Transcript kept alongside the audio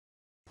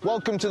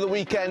Welcome to the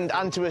weekend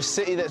and to a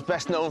city that's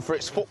best known for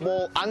its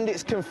football and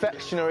its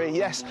confectionery.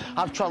 Yes,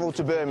 I've travelled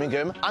to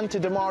Birmingham and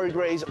to Damari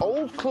Gray's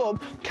old club,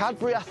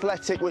 Cadbury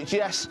Athletic, which,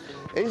 yes,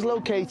 is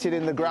located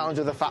in the grounds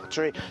of the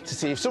factory, to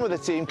see if some of the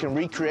team can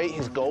recreate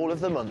his goal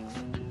of the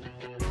month.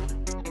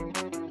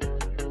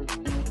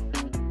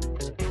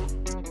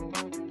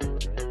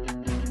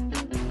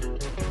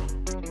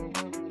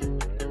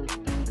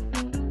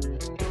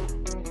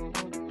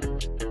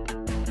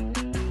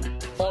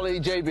 Ollie,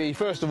 JB,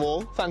 first of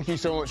all, thank you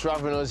so much for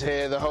having us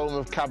here, the home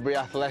of Cadbury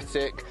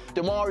Athletic.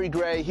 Damari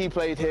Gray, he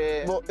played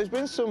here, but there's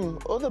been some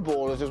other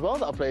ballers as well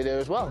that have played here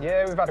as well.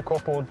 Yeah, we've had a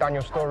couple,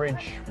 Daniel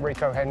Sturridge,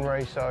 Rico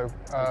Henry, so...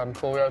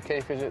 Corey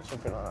O'Keefe, is it?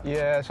 Something like that?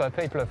 Yeah, so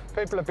people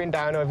have been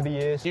down over the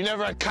years. You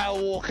never had Kyle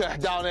Walker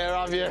down here,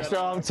 have you?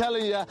 So I'm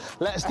telling you,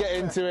 let's get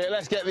into it.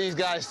 Let's get these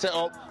guys set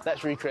up.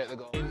 Let's recreate the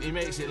goal. He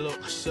makes it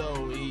look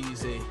so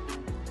easy.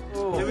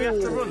 Ooh. Do we have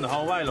to run the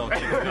whole way long? Is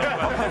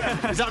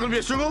that going to be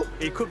a struggle?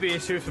 It could be an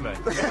issue for me.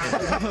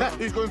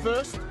 Who's going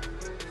first?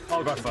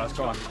 I'll go first,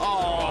 come on.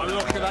 Oh,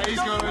 look at that, he's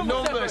going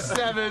number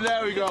 7.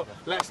 There we go.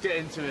 Let's get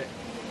into it.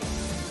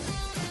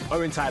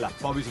 Owen Taylor,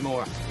 Bobby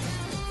Zamora.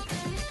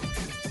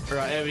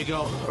 Right, here we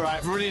go.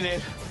 Right, running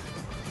in.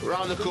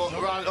 Round the cut,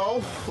 round.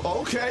 Oh,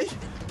 okay.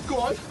 Go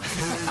on.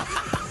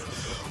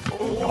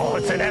 Oh,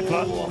 it's an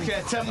effort.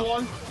 Okay,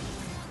 10-1.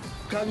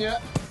 Can you?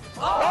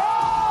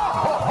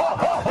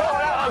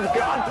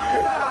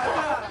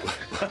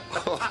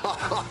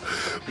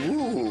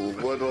 Ooh,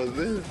 what was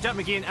this? Jack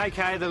McGinn,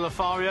 a.k.a. the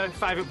Lothario,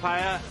 favourite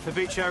player,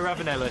 Fabrizio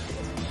Ravanelli.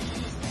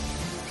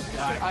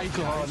 Right,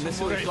 come on,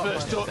 this is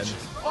first touch.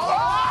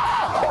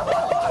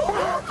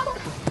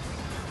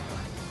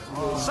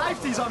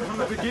 Safety's on from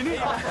the beginning.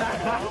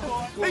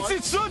 It's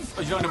his son!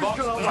 He's not in the box.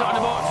 He's not in the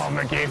box. Oh,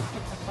 McGinn.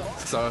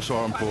 Sarah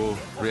Swarenpool,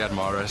 Riyad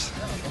Mahrez.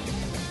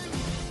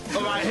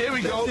 All right, here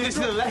we go. This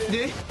is the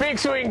lefty. Big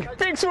swing,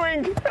 big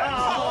swing.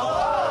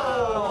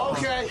 Oh,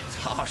 okay.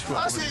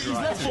 That's it, he's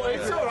left foot.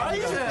 It's all right,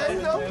 isn't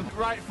it? No.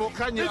 Right foot,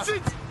 can you? It's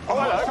it. Oh,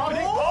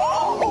 hello.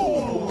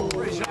 Oh.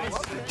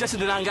 Jesse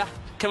Denanga,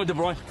 Kevin De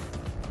Bruyne.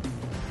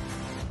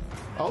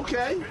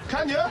 Okay,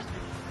 can you?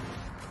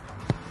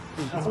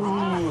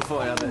 Ooh, I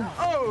thought I had it.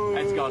 Oh.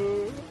 Head's gone.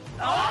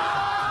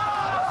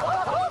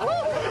 Oh.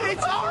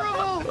 It's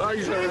horrible.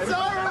 It's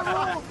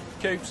horrible.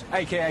 Coops,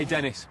 a.k.a.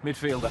 Dennis,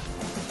 midfielder.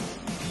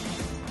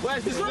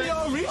 Where's this one?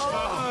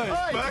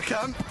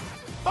 Bergkamp.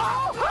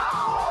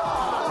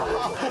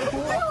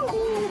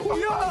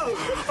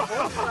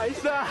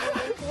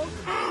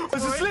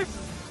 There's a slip.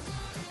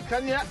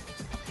 Can you?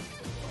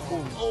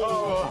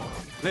 Oh.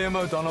 Liam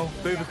O'Donnell,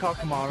 Boubacar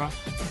Kamara.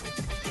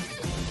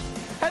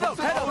 Head up,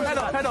 head up, head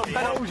up, head up,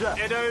 head up.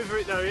 Get over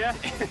it though, yeah?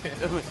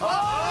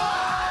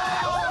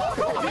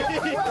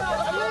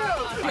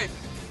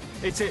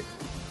 It's it.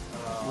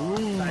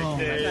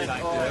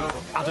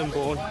 Adam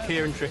Bourne,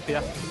 Kieran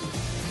Trippier.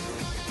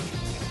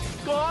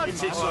 Go on.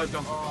 It's it, son.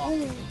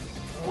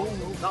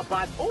 Not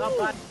bad, not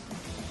bad.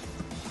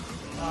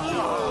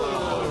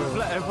 We've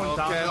let everyone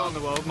down around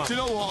the world, man. Do you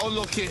know what?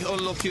 Unlucky,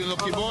 unlucky,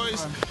 unlucky,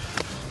 boys.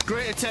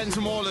 Great attempt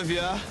from all of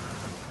you.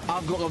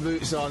 I've got my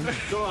boots on.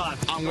 Go on.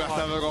 I'm going to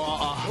have a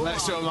go.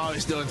 Let's show them how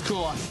it's done. Come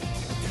on.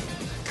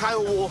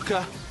 Kyle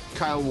Walker.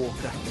 Kyle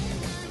Walker.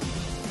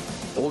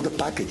 All the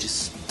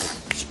packages.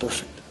 It's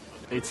perfect.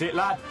 It's it,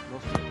 lad.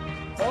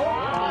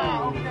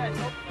 Oh!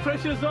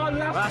 Pressure's on,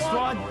 last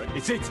one.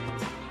 It's it.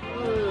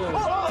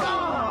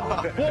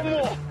 One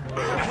more.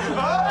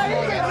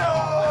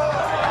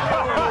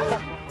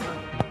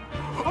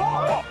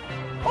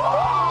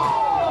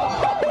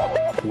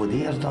 What he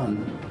has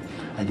done,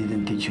 I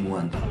didn't teach him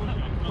one.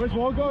 Where's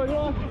more going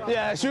on?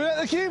 Yeah, should we let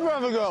the keeper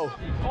have a go?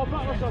 I'll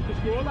back myself to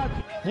score, lad.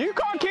 You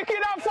can't kick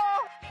it that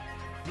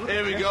far.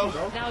 Here we go.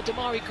 Now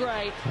Damari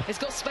Gray has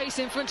got space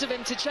in front of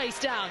him to chase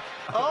down.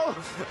 Oh!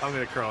 I'm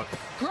going to cry.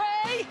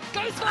 Gray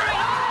goes for it.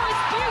 Oh,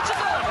 it's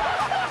beautiful.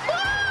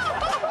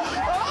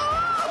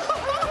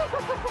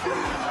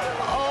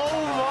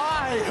 Oh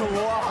my!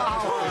 Wow!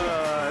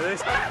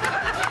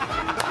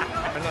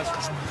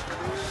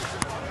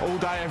 All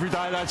day, every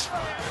day, lads.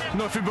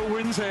 Nothing but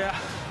wins here.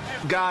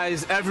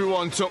 Guys,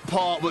 everyone took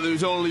part, but there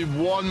was only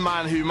one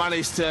man who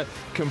managed to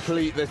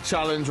complete the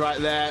challenge right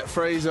there.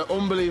 Fraser,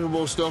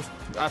 unbelievable stuff.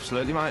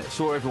 Absolutely, mate.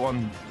 Saw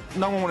everyone.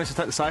 No one wanted to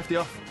take the safety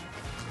off.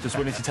 Just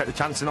wanted to take the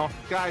chancing off.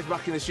 Guys,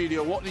 back in the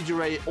studio, what did you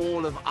rate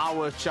all of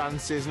our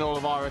chances and all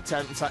of our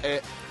attempts at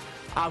it?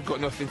 I've got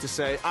nothing to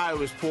say. I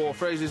was poor.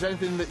 Fraser, is there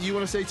anything that you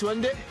want to say to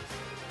end it?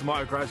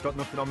 Michael Gray's got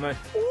nothing on me.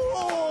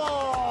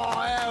 Oh,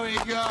 there we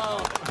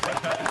go.